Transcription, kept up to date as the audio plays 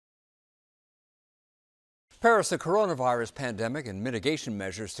Paris, the coronavirus pandemic and mitigation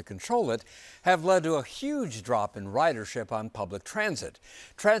measures to control it have led to a huge drop in ridership on public transit.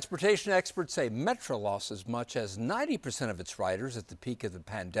 Transportation experts say Metro lost as much as 90% of its riders at the peak of the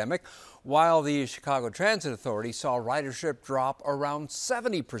pandemic, while the Chicago Transit Authority saw ridership drop around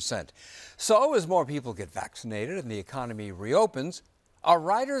 70%. So as more people get vaccinated and the economy reopens, are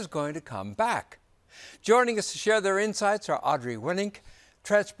riders going to come back? Joining us to share their insights are Audrey Winink,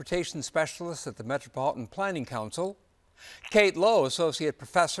 transportation specialist at the Metropolitan Planning Council, Kate Lowe, associate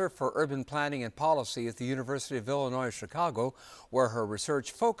professor for urban planning and policy at the University of Illinois Chicago, where her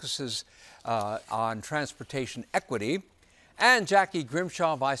research focuses on transportation equity, and Jackie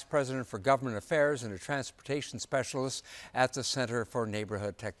Grimshaw, vice president for government affairs and a transportation specialist at the Center for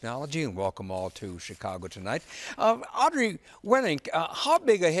Neighborhood Technology. And welcome all to Chicago tonight. Audrey Winink, how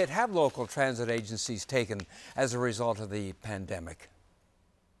big a hit have local transit agencies taken as a result of the pandemic?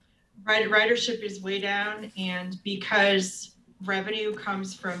 Ridership is way down, and because revenue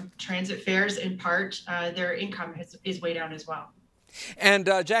comes from transit fares in part, their income is way down as well. And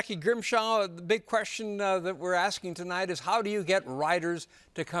Jackie Grimshaw, the big question that we're asking tonight is, how do you get riders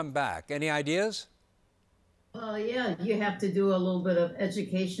to come back? Any ideas? Well, yeah, you have to do a little bit of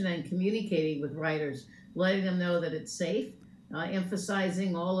education and communicating with riders, letting them know that it's safe,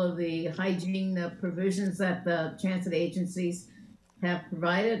 emphasizing all of the hygiene provisions that the transit agencies have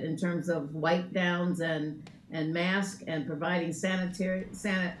provided in terms of wipe downs and masks, and providing what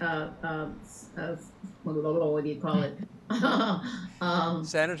do you call it?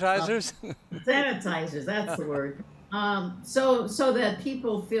 Sanitizers? Sanitizers, that's the word. So that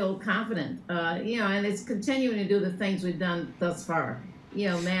people feel confident, and it's continuing to do the things we've done thus far,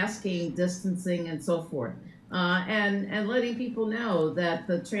 masking, distancing, and so forth. And letting people know that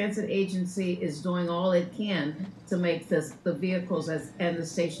the transit agency is doing all it can to make the vehicles and the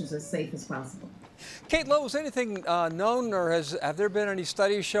stations as safe as possible. Kate Lowe, is anything known, or have there been any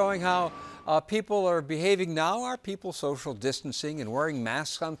studies showing how people are behaving now? Are people social distancing and wearing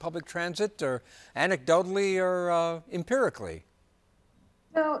masks on public transit, or anecdotally or empirically?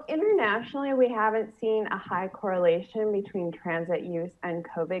 So internationally, we haven't seen a high correlation between transit use and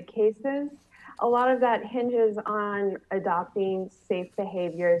COVID cases. A lot of that hinges on adopting safe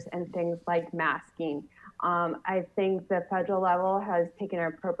behaviors and things like masking. I think the federal level has taken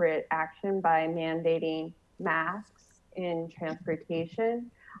appropriate action by mandating masks in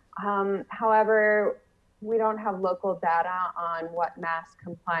transportation. However, we don't have local data on what mask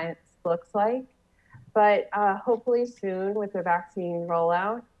compliance looks like, but hopefully soon with the vaccine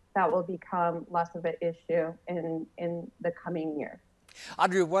rollout, that will become less of an issue in the coming year.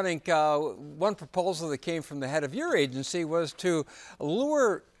 Audrey Winink, one proposal that came from the head of your agency was to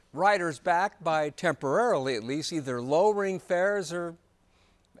lure riders back by temporarily, at least, either lowering fares or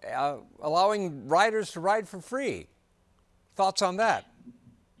allowing riders to ride for free. Thoughts on that?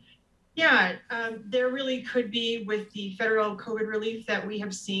 Yeah, there really could be, with the federal COVID relief that we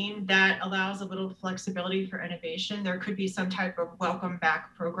have seen, that allows a little flexibility for innovation. There could be some type of welcome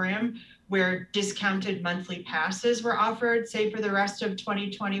back program where discounted monthly passes were offered, say for the rest of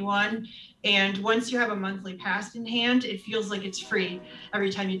 2021. And once you have a monthly pass in hand, it feels like it's free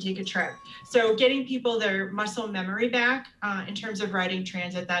every time you take a trip. So getting people their muscle memory back in terms of riding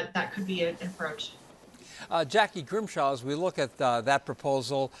transit, that could be an approach. Jackie Grimshaw, as we look at that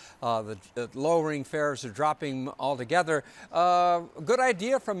proposal, the lowering fares or dropping altogether, a good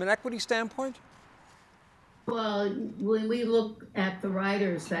idea from an equity standpoint? Well, when we look at the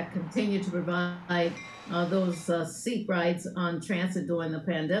riders that continue to provide those seat rides on transit during the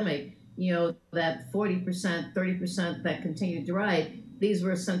pandemic, that 40%, 30% that continued to ride, these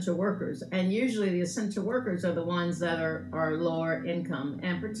were essential workers. And usually the essential workers are the ones that are lower income.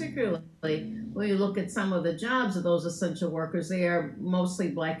 And particularly when you look at some of the jobs of those essential workers, they are mostly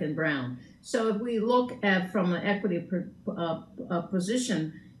Black and brown. So if we look at from an equity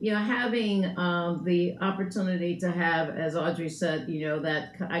position, having the opportunity to have, as Audrey said,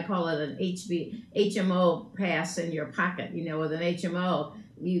 that I call it an HMO pass in your pocket. With an HMO,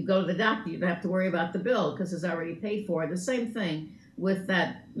 you go to the doctor, you don't have to worry about the bill because it's already paid for. The same thing with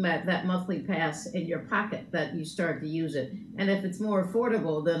that monthly pass in your pocket, that you start to use it. And if it's more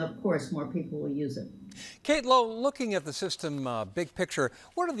affordable, then of course more people will use it. Kate Lowe, looking at the system big picture,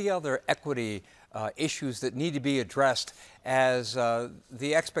 what are the other equity issues that need to be addressed, as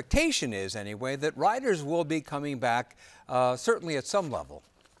the expectation is anyway that riders will be coming back certainly at some level?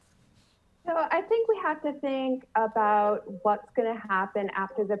 So I think we have to think about what's going to happen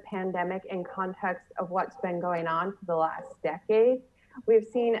after the pandemic in context of what's been going on for the last decade. We've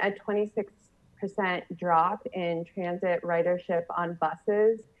seen a 26% drop in transit ridership on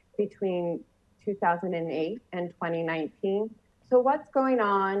buses between 2008 and 2019. So what's going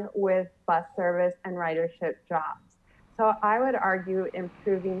on with bus service and ridership drops? So I would argue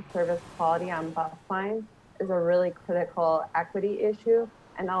improving service quality on bus lines is a really critical equity issue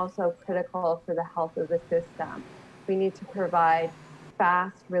and also critical for the health of the system. We need to provide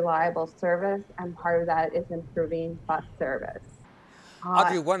fast, reliable service, and part of that is improving bus service.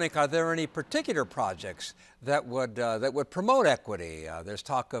 Audrey Wennick, are there any particular projects that would promote equity? There's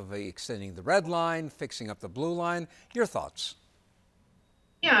talk of extending the red line, fixing up the blue line. Your thoughts?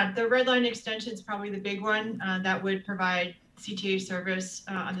 Yeah, the red line extension is probably the big one that would provide CTA service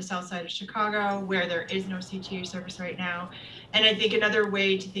on the south side of Chicago, where there is no CTA service right now. And I think another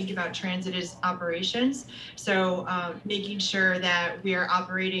way to think about transit is operations. So making sure that we are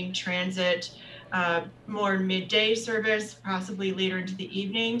operating transit more midday service, possibly later into the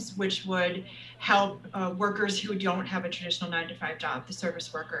evenings, which would help workers who don't have a traditional 9-to-5 job, the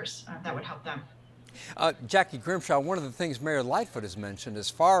service workers, that would help them. Jackie Grimshaw, one of the things Mayor Lightfoot has mentioned as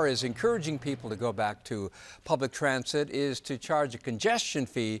far as encouraging people to go back to public transit is to charge a congestion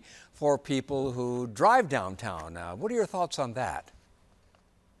fee for people who drive downtown. What are your thoughts on that?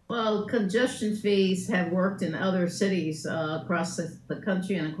 Well, congestion fees have worked in other cities across the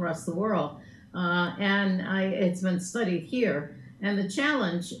country and across the world, and it's been studied here. And the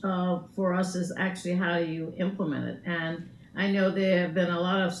challenge for us is actually how you implement it. And I know there have been a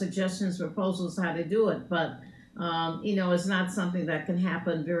lot of suggestions, proposals how to do it, but it's not something that can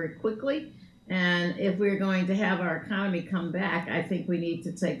happen very quickly. And if we're going to have our economy come back, I think we need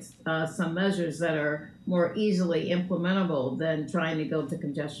to take some measures that are more easily implementable than trying to go to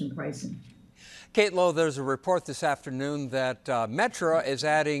congestion pricing. Kate Lowe, there's a report this afternoon that Metra is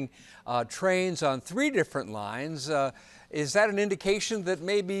adding trains on 3 different lines. Is that an indication that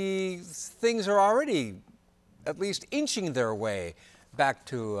maybe things are already at least inching their way back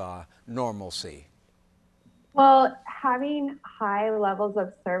to normalcy? Well, having high levels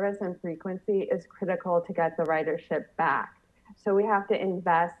of service and frequency is critical to get the ridership back. So we have to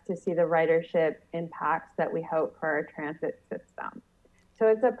invest to see the ridership impacts that we hope for our transit system. So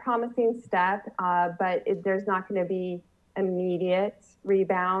it's a promising step, but there's not going to be immediate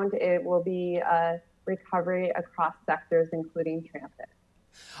rebound. It will be a recovery across sectors, including transit.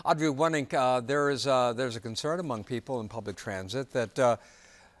 Audrey Wennick, there's a concern among people in public transit that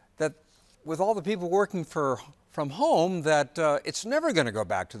with all the people working from home, that it's never going to go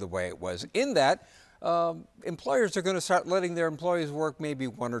back to the way it was. In that, employers are going to start letting their employees work maybe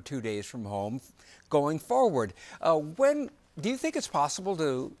 1 or 2 days from home going forward. When do you think it's possible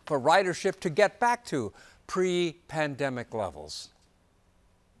for ridership to get back to pre-pandemic levels?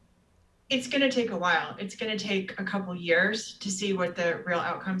 It's going to take a while. It's going to take a couple years to see what the real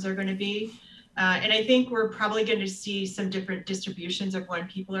outcomes are going to be. And I think we're probably going to see some different distributions of when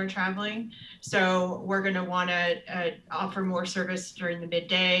people are traveling. So we're going to want to offer more service during the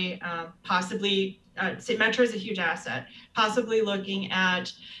midday, possibly. Metro is a huge asset, possibly looking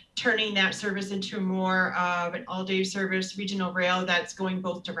at turning that service into more of an all-day service, regional rail that's going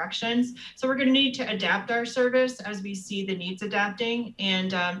both directions. So we're going to need to adapt our service as we see the needs adapting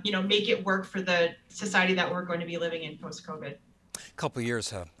and make it work for the society that we're going to be living in post-COVID. Couple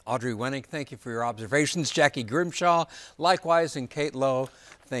years. Audrey Wennick, thank you for your observations. Jackie Grimshaw, likewise, and Kate Lowe,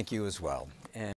 thank you as well.